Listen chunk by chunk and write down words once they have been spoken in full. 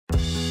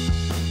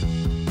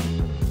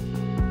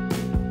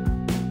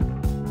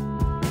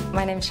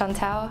My name's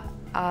Chantelle.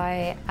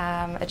 I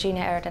am a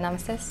Junior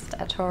Aerodynamicist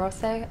at Toro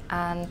Rosso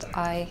and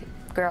I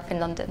grew up in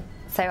London.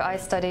 So I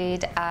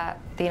studied at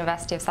the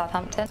University of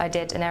Southampton. I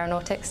did an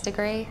aeronautics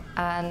degree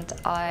and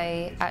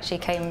I actually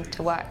came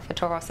to work for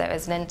Toro Rosso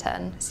as an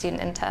intern,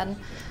 student intern.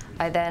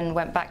 I then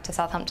went back to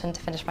Southampton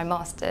to finish my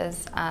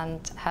Masters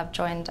and have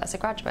joined as a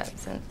graduate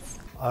since.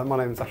 My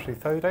name is Ashely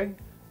Thoday.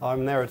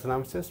 I'm an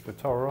aerodynamicist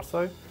with Toro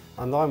Rosso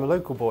and I'm a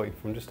local boy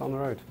from just down the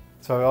road.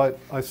 So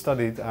I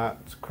studied at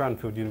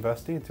Cranfield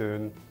University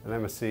doing an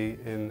MSc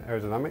in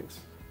aerodynamics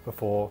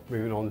before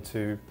moving on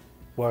to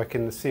work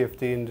in the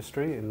CFD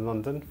industry in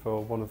London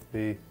for one of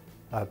the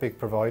big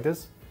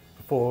providers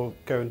before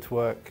going to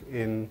work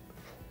in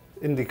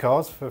Indy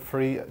cars for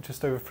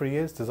just over 3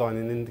 years,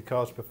 designing Indy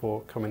cars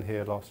before coming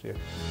here last year.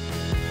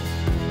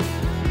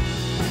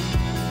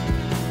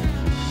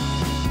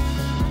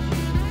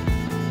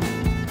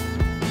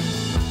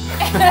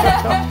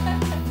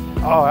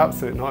 Oh,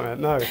 absolute nightmare,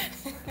 no.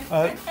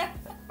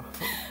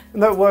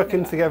 No,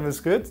 working together is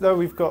good. No,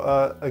 we've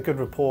got a good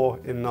rapport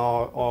in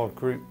our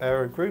group,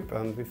 aero group,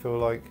 and we feel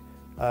like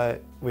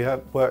we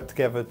have worked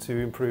together to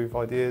improve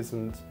ideas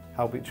and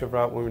help each other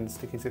out when we're in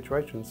sticky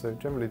situations, so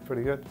generally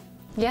pretty good.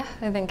 Yeah,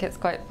 I think it's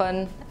quite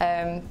fun.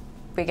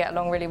 We get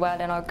along really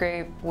well in our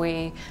group,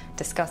 we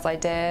discuss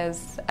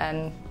ideas,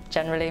 and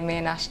generally me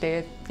and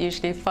Ashely are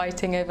usually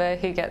fighting over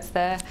who gets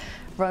their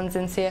runs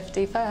in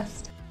CFD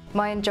first.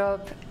 My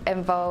job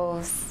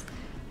involves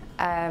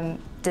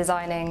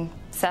designing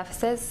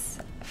surfaces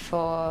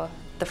for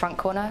the front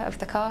corner of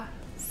the car.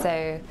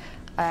 So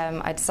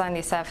I design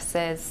these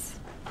surfaces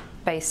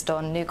based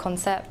on new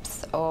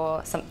concepts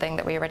or something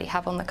that we already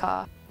have on the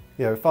car.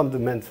 You know,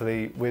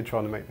 fundamentally we're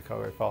trying to make the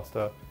car go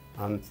faster,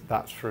 and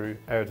that's through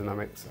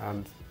aerodynamics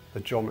and the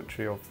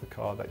geometry of the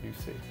car that you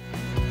see.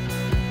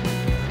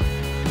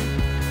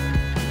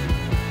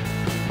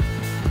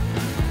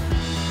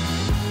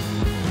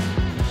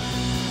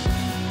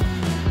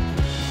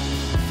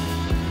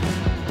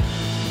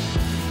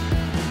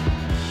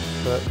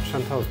 But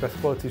Chantelle's best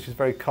quality, she's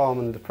very calm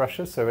under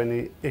pressure, so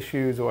any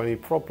issues or any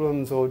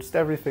problems or just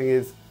everything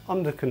is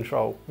under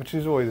control, which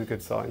is always a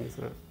good sign,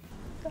 isn't it?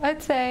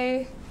 I'd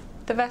say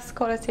the best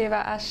quality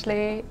about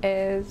Ashely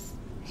is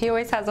he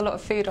always has a lot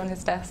of food on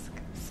his desk,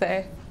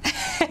 so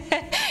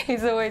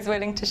he's always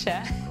willing to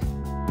share.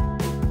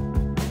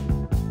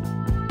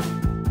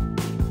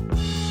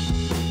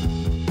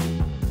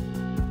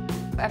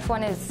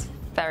 F1 is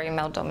very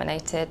male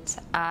dominated,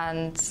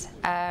 and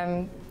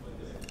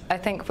I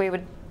think we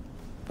would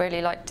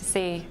really like to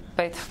see,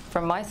 both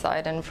from my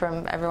side and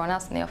from everyone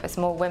else in the office,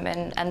 more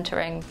women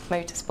entering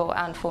motorsport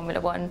and Formula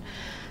 1.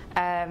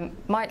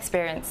 My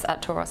experience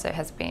at Toro Rosso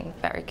has been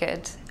very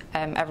good.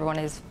 Everyone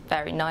is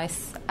very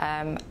nice,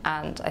 and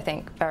I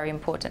think very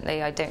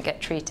importantly I don't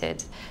get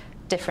treated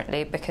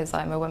differently because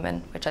I'm a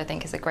woman, which I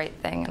think is a great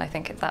thing, and I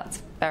think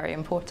that's very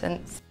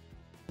important.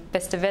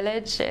 Bicester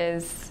Village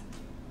is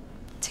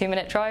a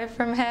 2-minute drive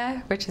from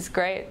here, which is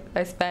great.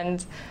 I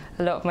spend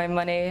a lot of my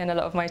money and a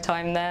lot of my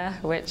time there,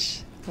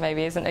 which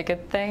maybe isn't a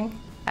good thing.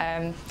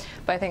 But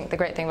I think the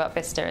great thing about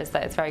Bicester is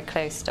that it's very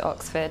close to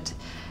Oxford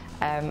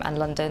and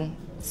London,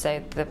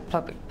 so the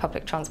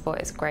public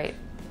transport is great.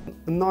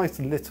 A nice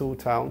little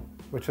town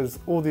which has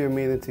all the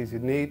amenities you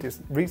need. It's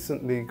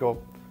recently got,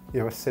 you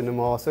know, a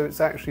cinema, so it's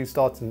actually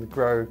starting to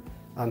grow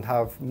and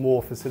have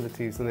more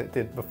facilities than it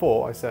did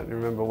before. I certainly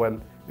remember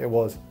when it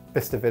was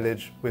Bicester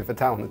Village with a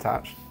town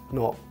attached,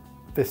 not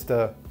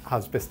Bicester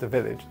has Bicester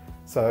Village.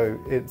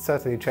 So it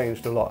certainly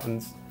changed a lot,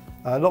 and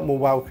a lot more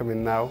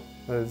welcoming now.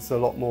 There's a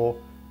lot more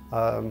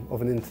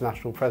of an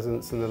international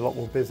presence and a lot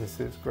more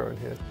businesses growing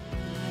here.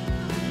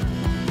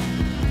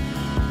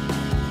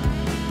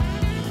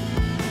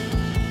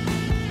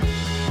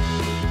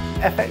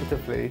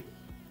 Effectively,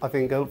 I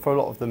think for a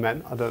lot of the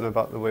men, I don't know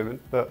about the women,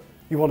 but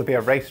you want to be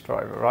a race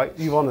driver, right?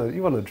 You want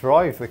to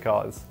drive the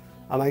cars.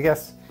 And I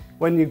guess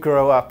when you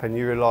grow up and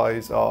you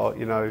realise, oh,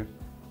 you know,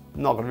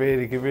 not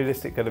really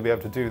realistic going to be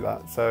able to do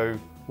that. So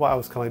what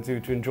else can I do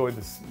to enjoy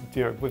this,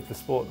 you know, with the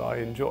sport that I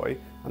enjoy?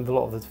 And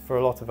for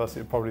a lot of us, it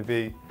would probably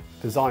be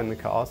design the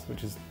cars,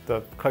 which is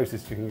the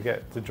closest you can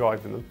get to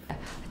driving them. I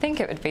think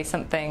it would be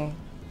something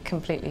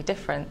completely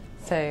different.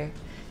 So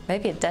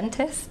maybe a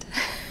dentist.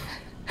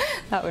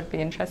 That would be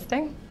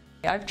interesting.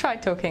 I've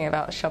tried talking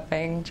about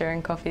shopping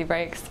during coffee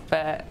breaks,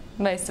 but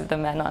most of the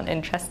men aren't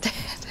interested.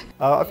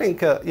 I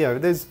think, you know,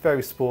 it is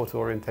very sport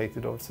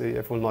orientated, obviously.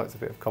 Everyone likes a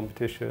bit of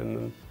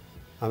competition,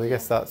 and I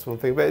guess that's one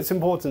thing. But it's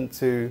important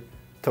to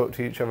talk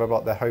to each other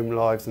about their home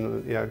lives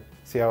and, you know,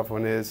 see how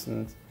everyone is,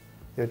 and,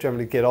 you know,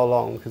 generally get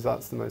along, because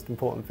that's the most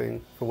important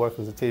thing for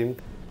working as a team.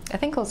 I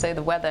think also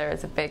the weather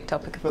is a big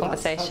topic of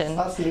conversation.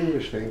 That's the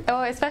English thing.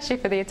 Oh, especially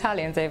for the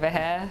Italians over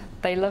here.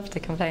 They love to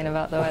complain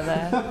about the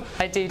weather.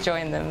 I do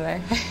join them though.